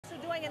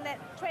doing and that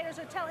traders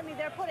are telling me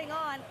they're putting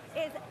on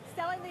is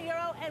selling the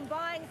euro and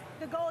buying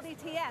the gold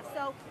ETF.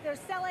 So they're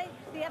selling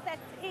the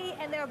FXE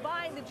and they're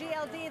buying the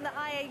GLD and the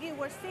IAU.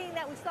 We're seeing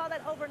that. We saw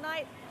that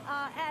overnight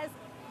as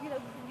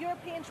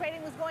European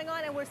trading was going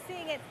on, and we're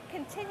seeing it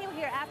continue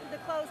here after the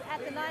close at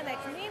the NYMEX.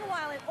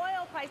 Meanwhile, in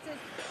oil prices,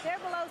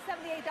 they're below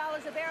 $78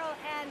 a barrel,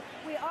 and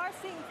we are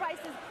seeing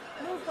prices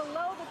move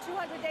below the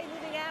 200-day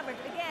moving average.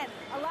 Again,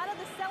 a lot of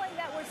the selling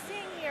that we're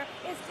seeing here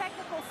is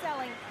technical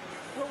selling.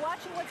 We're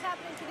watching what's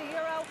happening to the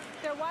euro.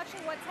 They're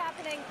watching what's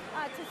happening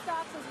to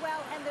stocks as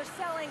well, and they're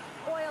selling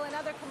oil and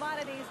other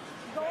commodities.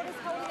 Gold is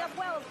holding up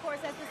well, of course,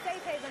 as the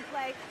safe haven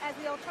play, as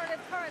the alternative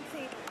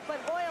currency,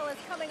 but oil is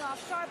coming off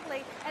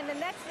sharply, and the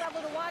next level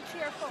to watch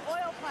here for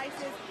oil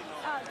prices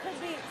could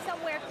be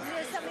somewhere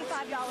near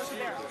 $75 a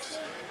barrel.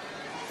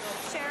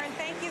 Sharon,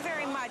 thank you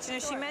very much. And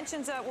as she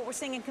mentions what we're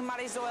seeing in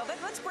commodities oil,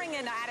 let's bring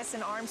in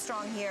Addison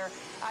Armstrong here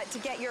to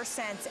get your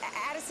sense.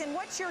 Addison,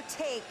 what's your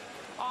take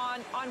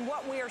on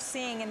what we are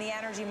seeing in the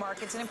energy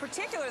markets, and in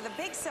particular the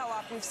big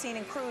sell-off we've seen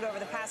in crude over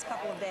the past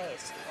couple of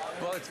days?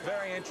 Well, it's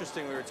very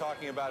interesting. We were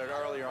talking about it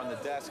earlier on the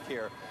desk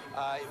here.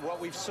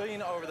 What we've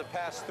seen over the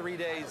past 3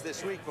 days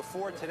this week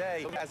before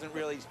today hasn't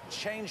really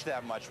changed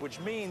that much, which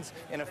means,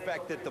 in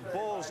effect, that the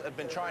bulls have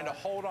been trying to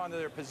hold on to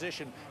their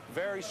position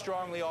very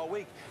strongly all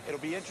week. It'll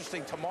be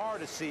interesting tomorrow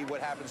to see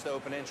what happens to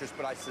open interest,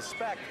 but I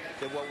suspect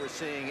that what we're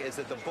seeing is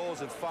that the bulls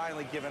have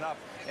finally given up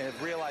and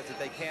have realized that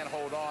they can't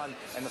hold on,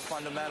 and the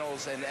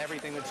fundamentals and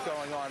everything that's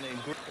going on in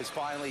group has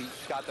finally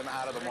got them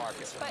out of the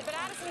market. But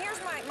Addison, here's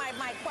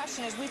my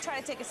question as we try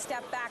to take a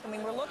step back. I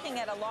mean, we're looking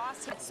at a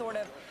loss. It's sort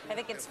of, I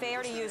think it's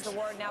fair to use the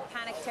word now,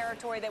 panic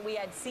territory that we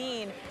had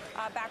seen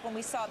back when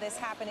we saw this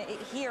happen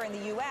here in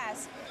the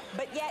U.S.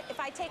 But yet, if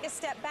I take a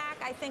step back,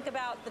 I think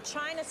about the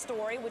China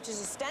story, which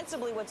is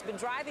ostensibly what's been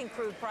driving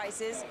crude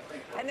prices,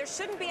 and there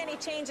shouldn't be any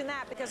change in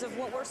that because of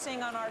what we're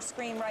seeing on our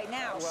screen right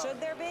now. Well, should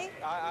there be?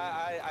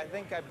 I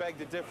think I beg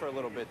to differ a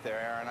little bit there,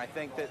 Aaron. I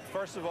think that,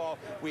 first of all,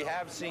 we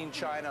have seen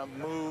China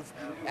move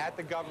at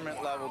the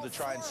government level to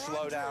try and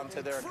slow down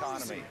to their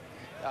economy.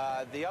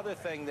 The other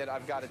thing that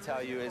I've got to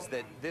tell you is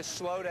that this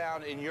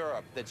slowdown in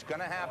Europe that's going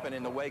to happen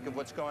in the wake of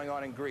what's going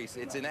on in Greece,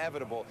 it's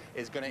inevitable,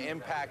 is going to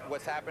impact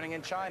what's happening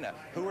in China.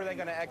 Who are they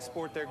going to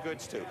export their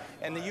goods to?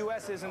 And the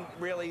U.S. isn't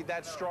really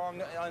that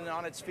strong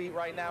on its feet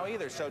right now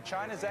either. So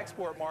China's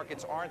export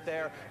markets aren't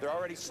there. They're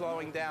already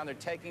slowing down. They're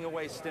taking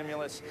away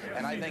stimulus.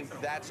 And I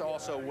think that's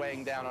also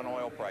weighing down on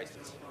oil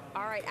prices.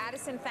 All right,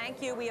 Addison,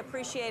 thank you. We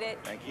appreciate it.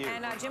 Thank you.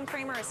 And Jim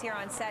Cramer is here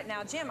on set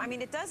now. Jim, I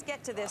mean, it does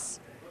get to this,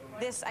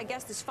 I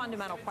guess, this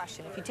fundamental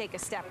question, if you take a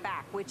step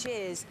back, which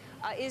is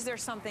there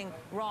something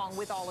wrong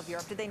with all of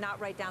Europe? Did they not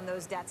write down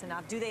those debts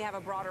enough? Do they have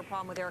a broader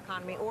problem with their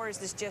economy? Or is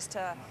this just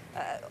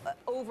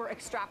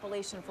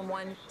over-extrapolation from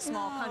one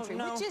small country?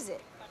 No. Which is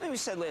it? I mean, we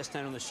said last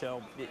night on the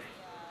show,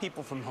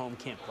 people from home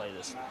can't play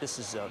this. This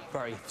is a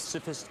very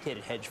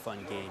sophisticated hedge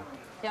fund game.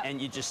 Yep. And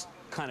you just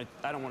kind of,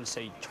 I don't want to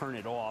say turn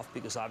it off,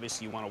 because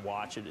obviously you want to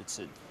watch it.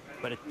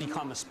 But it's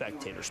become a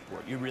spectator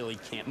sport. You really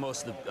can't.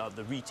 Most of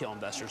the retail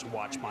investors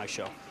watch my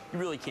show. You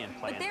really can't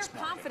play. But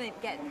they're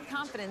getting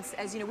confidence,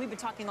 as you know, we've been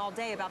talking all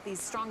day about these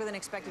stronger than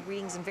expected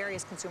readings in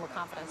various consumer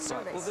confidence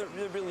surveys. Well,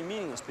 they're really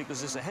meaningless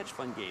because it's a hedge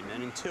fund game,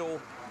 and until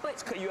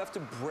you have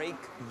to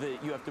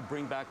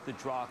bring back the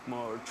drachma,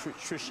 or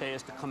Trichet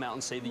has to come out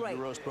and say the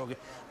euro's broken.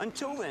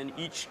 Until then,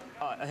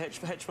 hedge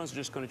funds are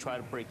just going to try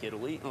to break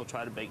Italy, and they'll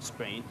try to break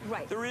Spain.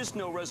 Right. There is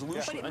no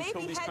resolution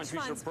until these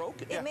countries are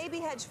broken. It may be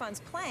hedge funds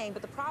playing,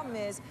 but the problem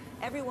is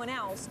everyone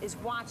else is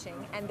watching,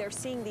 and they're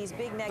seeing these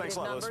big negative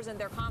numbers, and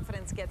their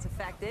confidence gets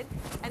affected,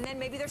 and then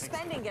maybe their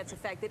spending gets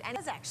affected, and it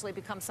has actually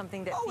become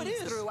something that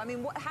feeds through. I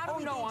mean, how do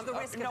we gauge the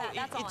risk of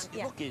that? That's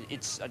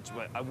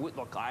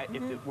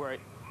all.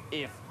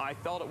 If I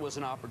felt it was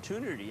an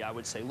opportunity, I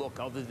would say, look,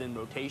 other than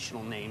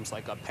rotational names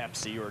like a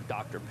Pepsi or a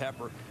Dr.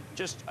 Pepper,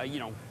 just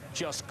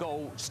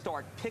go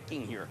start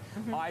picking here.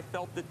 I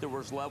felt that there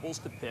was levels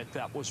to pick.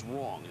 That was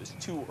wrong. It was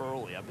too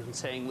early. I've been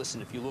saying,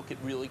 listen, if you look at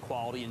really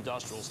quality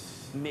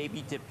industrials,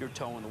 maybe dip your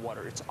toe in the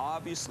water. It's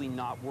obviously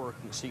not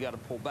working, so you got to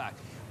pull back.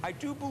 I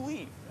do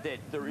believe that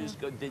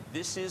that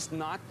this is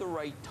not the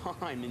right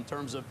time in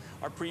terms of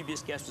our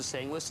previous guest was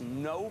saying,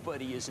 listen,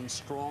 nobody is in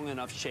strong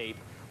enough shape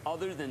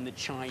other than the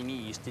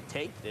Chinese to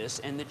take this,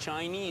 and the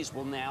Chinese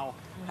will now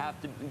have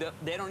to,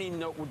 they don't even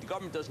know, the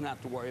government doesn't have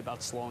to worry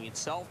about slowing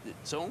its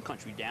own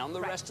country down.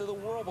 The rest of the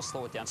world will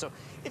slow it down. So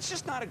it's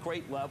just not a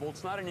great level.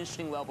 It's not an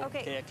interesting level to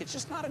pick. It's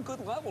just not a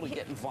good level to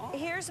get involved.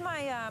 Here's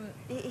my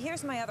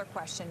other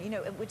question,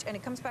 and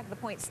it comes back to the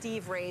point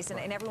Steve raised,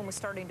 and everyone was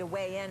starting to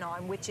weigh in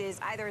on, which is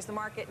either has the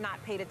market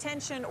not paid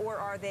attention, or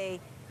are they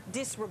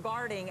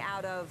disregarding,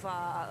 out of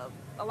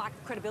a lack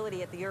of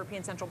credibility at the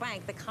European Central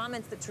Bank, the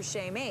comments that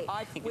Trichet made,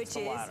 I think which it's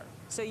the latter.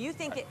 So you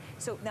think it?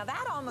 So now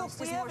that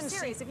almost is more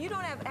serious. If you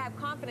don't have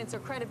confidence or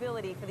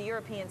credibility for the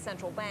European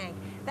Central Bank,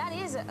 that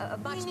is a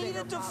much bigger problem. We need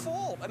a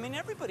default. I mean,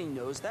 everybody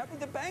knows that.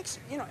 The banks,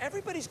 you know,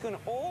 everybody's going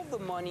to, all the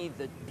money,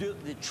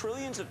 the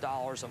trillions of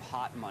dollars of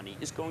hot money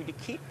is going to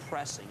keep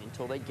pressing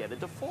until they get a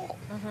default.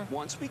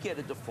 Once we get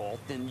a default,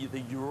 then the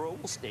euro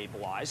will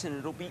stabilize and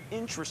it'll be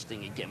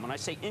interesting again. When I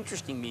say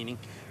interesting, meaning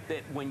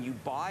that when you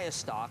buy a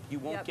stock, you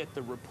won't get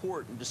the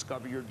report and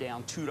discover you're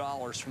down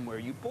 $2 from where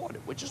you bought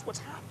it, which is what's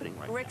happening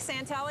right now. Rick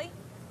Santelli?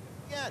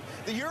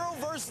 The euro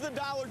versus the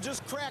dollar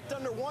just cracked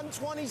under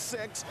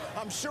 126.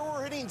 I'm sure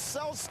we're hitting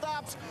sell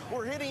stops.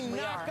 We're hitting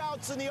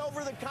knockouts in the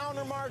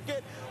over-the-counter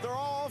market. They're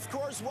all, of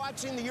course,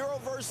 watching the euro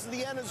versus the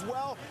yen as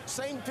well.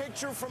 Same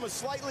picture from a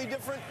slightly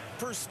different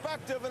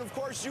perspective. And, of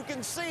course, you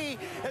can see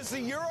as the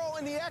euro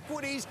and the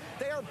equities,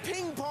 they are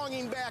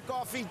ping-ponging back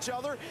off each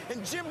other.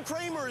 And Jim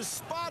Cramer is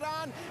spot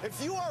on.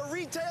 If you are a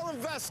retail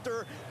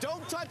investor,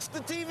 don't touch the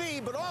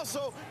TV, but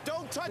also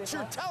don't touch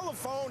your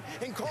telephone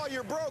and call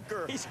your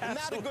broker. And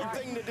not a good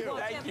thing to do. Well,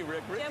 Thank you,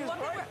 Rick. Jim,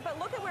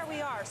 look at where we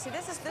are. See,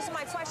 this is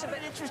my question. But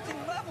an interesting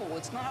level.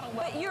 It's not a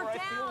level. But you're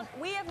down.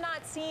 We have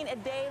not seen a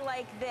day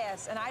like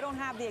this, and I don't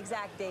have the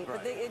exact date.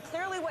 But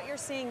clearly, what you're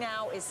seeing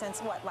now is since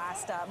what,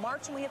 last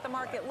March when we hit the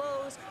market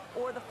lows,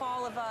 or the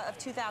fall of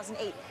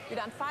 2008. You're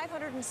down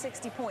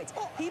 560 points.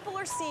 People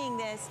are seeing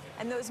this,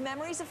 and those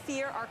memories of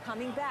fear are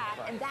coming back,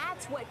 and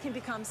that's what can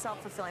become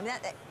self-fulfilling.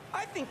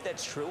 I think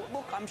that's true.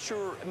 Look, I'm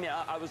sure, I mean,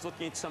 I was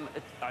looking at some,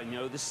 I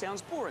know this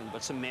sounds boring,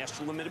 but some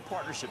master limited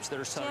partnerships that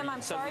are selling. Jim,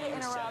 I'm sorry to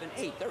interrupt. 7,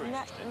 8. They're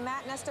interesting.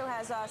 Matt Nesto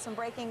has some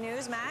breaking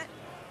news. Matt?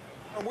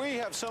 We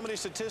have so many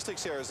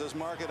statistics here as this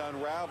market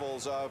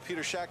unravels.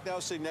 Peter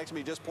Schacknow sitting next to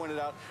me just pointed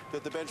out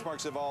that the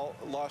benchmarks have all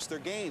lost their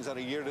gains on a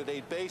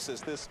year-to-date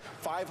basis. This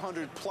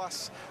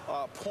 500-plus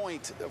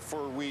point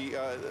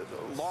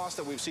loss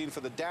that we've seen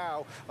for the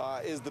Dow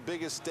is the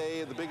biggest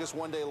day, the biggest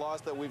one-day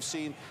loss that we've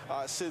seen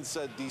since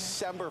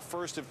December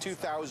 1st of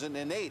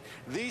 2008.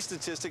 These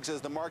statistics,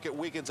 as the market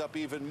weakens up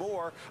even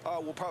more,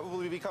 will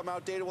probably become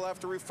outdated. We'll have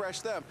to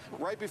refresh them.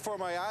 Right before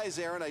my eyes,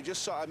 Aaron, I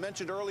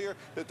mentioned earlier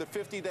that the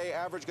 50-day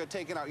average got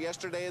taken out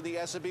yesterday in the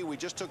S&P. We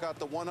just took out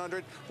the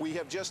 100. We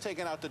have just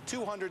taken out the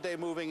 200-day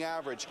moving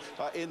average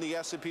in the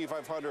S&P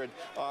 500,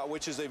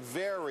 which is a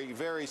very,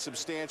 very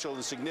substantial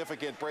and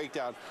significant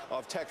breakdown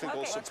of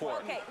technical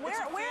support. Okay,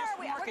 where are we?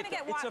 We're going to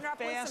get Watner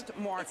up. It's a fast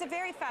market. It's a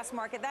very fast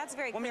market. That's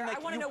very clear. I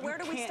want to know, where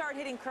do we start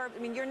hitting curve? I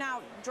mean, you're now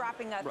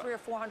dropping 300 or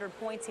 400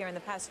 points here in the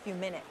past few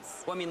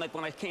minutes. Well, I mean, like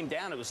when I came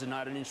down, it was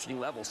not an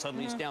interesting level.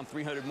 Suddenly it's down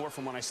 300 more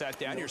from when I sat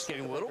down here. It's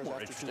getting a little more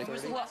interesting. When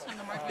was the last time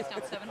the market was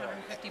down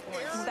 750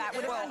 points? That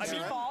would have been the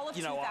fall of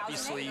 2008.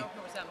 Obviously,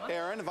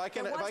 Aaron, if I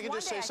can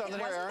just say something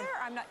here, Aaron.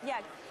 I'm not.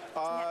 Yeah.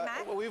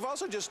 Well, we've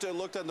also just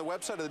looked on the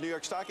website of the New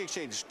York Stock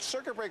Exchange.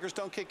 Circuit breakers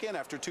don't kick in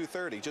after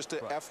 2:30. Just to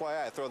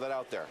FYI, I throw that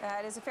out there.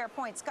 That is a fair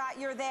point. Scott,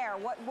 you're there.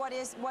 What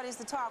is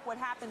the talk? What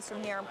happens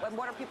from here?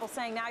 What are people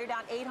saying? Now you're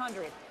down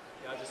 800.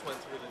 Yeah, I just went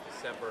through the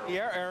December.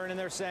 Yeah, Aaron, and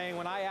they're saying,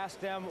 when I asked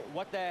them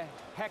what the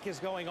heck is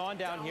going on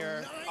down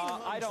here,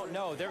 I don't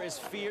know. There is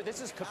fear.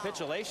 This is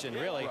capitulation,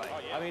 really.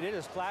 I mean, it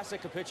is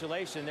classic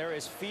capitulation. There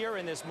is fear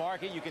in this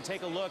market. You can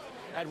take a look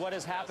at what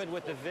has happened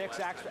with the VIX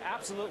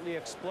absolutely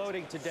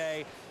exploding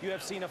today. You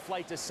have seen a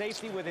flight to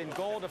safety within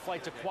gold, a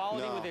flight to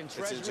quality within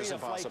Treasury,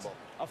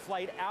 a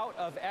flight out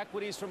of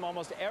equities from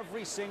almost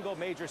every single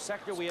major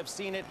sector. We have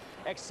seen it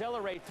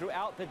accelerate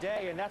throughout the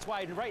day, and that's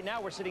why right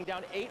now we're sitting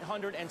down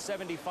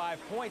 875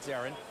 points,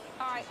 Aaron.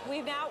 All right,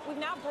 we've now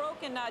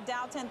broken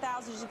Dow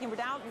 10,000. As you can, we're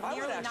down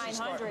nearly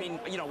 900. I mean,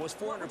 you know, it was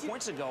 400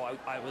 points ago.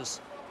 I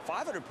was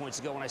 500 points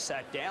ago when I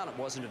sat down. It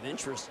wasn't of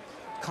interest.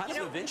 Kind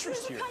of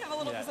interest here. Kind of a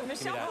little bit.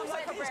 Michelle there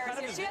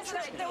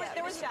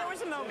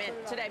was a moment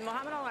today.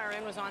 Mohamed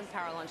Al-Arian was on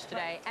Power Lunch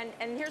today,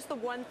 and here's the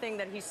one thing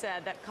that he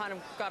said that kind of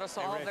got us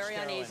all very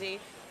uneasy,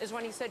 is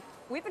when he said,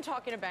 we've been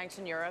talking to banks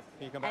in Europe,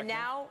 and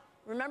now,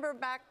 remember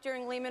back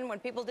during Lehman when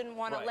people didn't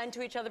want to lend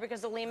to each other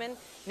because of Lehman?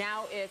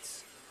 Now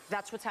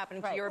that's what's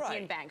happening to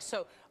European banks.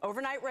 So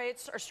overnight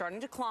rates are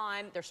starting to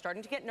climb. They're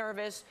starting to get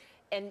nervous.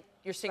 And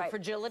you're seeing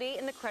fragility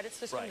in the credit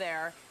system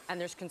there, and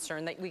there's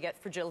concern that we get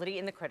fragility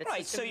in the credit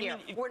system here.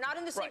 We're not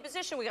in the same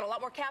position. We got a lot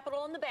more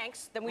capital in the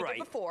banks than we did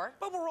before.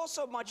 But we're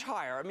also much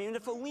higher. I mean,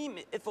 if a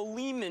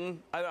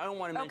Lehman, I don't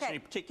want to mention any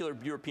particular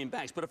European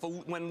banks, but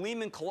when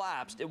Lehman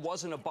collapsed, it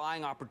wasn't a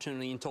buying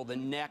opportunity until the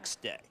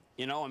next day.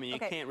 You know, I mean, you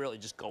can't really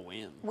just go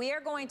in. We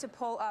are going to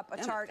pull up a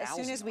chart as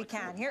soon as we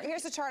can.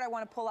 Here's a chart I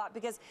want to pull up,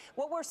 because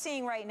what we're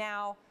seeing right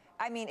now,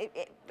 I mean,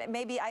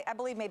 I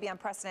believe maybe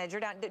unprecedented. You're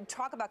down.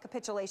 Talk about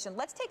capitulation.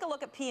 Let's take a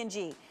look at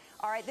P&G.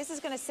 All right, this is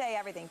going to say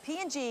everything.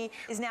 P&G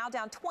is now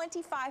down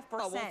 25%.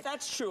 Oh, well, if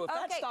that's true, if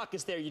that stock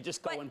is there, you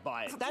just go and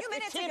buy it.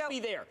 It can't be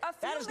there.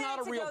 That is not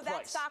a real price.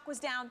 That stock was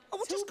down 2%.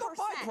 Well, just go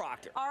buy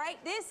Procter. All right,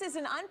 this is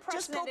an unprecedented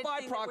Just go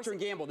buy Procter &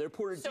 Gamble. They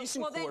reported a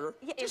decent quarter.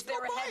 Is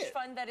there a hedge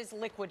fund that is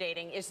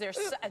liquidating? Is there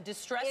a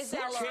distressed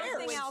seller? Is there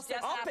something else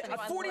just happened. A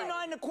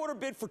 49.25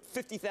 bid for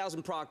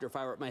 50,000 Proctor if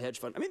I were at my hedge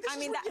fund. I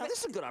mean, this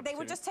is a good opportunity. They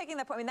were just taking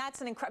that point. I mean,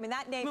 that's an incredible. I mean,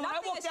 that name. When I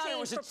Nothing walked has out, it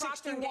was changed at for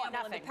Procter & 61.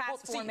 Gamble in the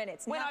past 4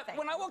 minutes. When Nothing.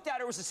 I walked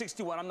out, it was at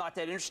 61. I'm not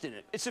that interested in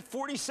it. It's at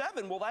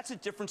 47. Well, that's a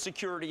different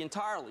security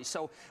entirely.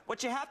 So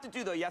what you have to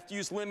do, though, you have to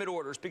use limit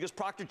orders because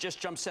Procter just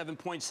jumped 7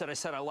 points. That I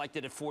said I liked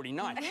it at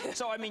 49.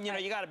 So I mean,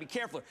 you got to be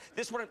careful.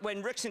 This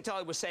when Rick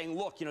Santelli was saying,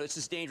 look, this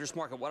is a dangerous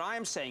market. What I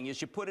am saying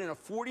is you put in a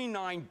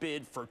 49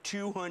 bid for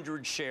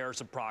 200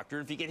 shares of Procter.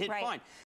 If you get hit, fine.